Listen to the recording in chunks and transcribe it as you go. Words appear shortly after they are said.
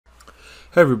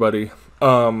Hey everybody.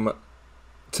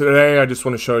 Today I just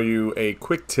want to show you a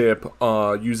quick tip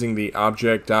using the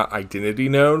Object.Identity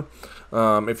node.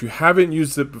 If you haven't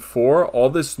used it before, all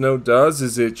this node does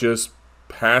is it just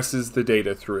passes the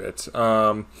data through it.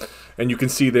 And you can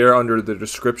see there under the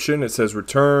description it says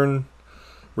returns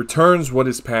what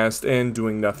is passed in,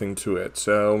 doing nothing to it.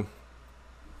 So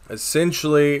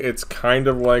essentially it's kind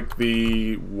of like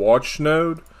the watch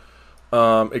node.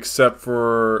 Except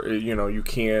for, you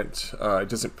can't, it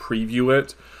doesn't preview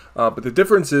it. But the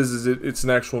difference is it's an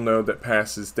actual node that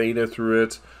passes data through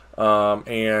it.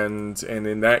 And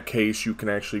in that case, you can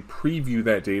actually preview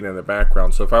that data in the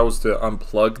background. So if I was to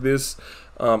unplug this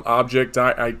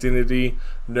Object.Identity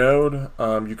node,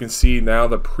 you can see now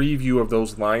the preview of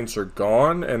those lines are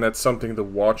gone. And that's something the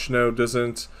watch node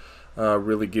doesn't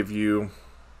really give you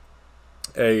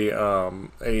a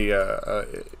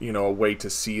way to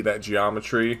see that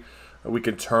geometry. We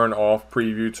can turn off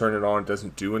preview, turn it on, it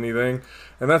doesn't do anything,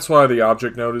 and that's why the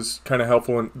object node is kind of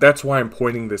helpful, and that's why I'm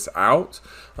pointing this out.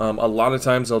 A lot of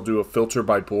times I'll do a filter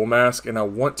by bool mask and I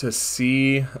want to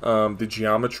see the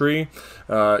geometry,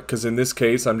 because in this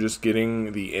case I'm just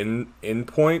getting the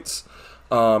endpoints,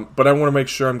 but I want to make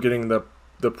sure I'm getting the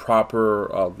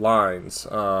proper lines,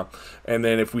 and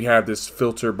then if we have this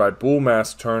filter by bool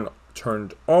mask turned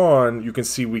on, you can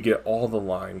see we get all the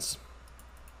lines,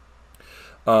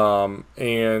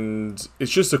 and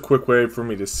it's just a quick way for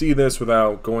me to see this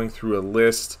without going through a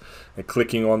list and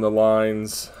clicking on the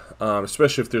lines,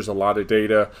 especially if there's a lot of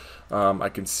data. I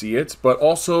can see it, but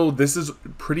also this is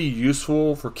pretty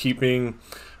useful for keeping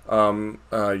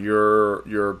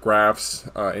your graphs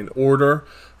in order.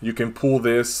 You can pull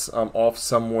this off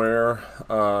somewhere,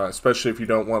 especially if you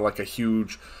don't want like a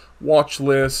huge watch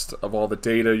list of all the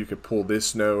data. You could pull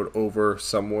this node over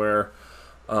somewhere,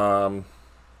 and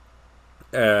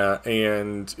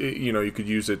you could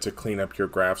use it to clean up your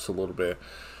graphs a little bit.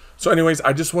 So anyways,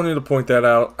 I just wanted to point that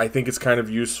out. I think it's kind of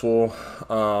useful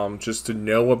just to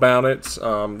know about it.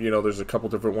 There's a couple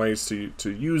different ways to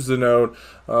use the node,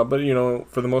 but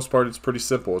for the most part it's pretty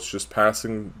simple. It's just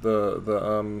passing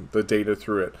the data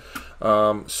through it.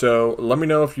 So let me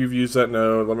know if you've used that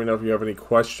node. Let me know if you have any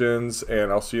questions,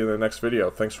 and I'll see you in the next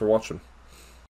video. Thanks for watching.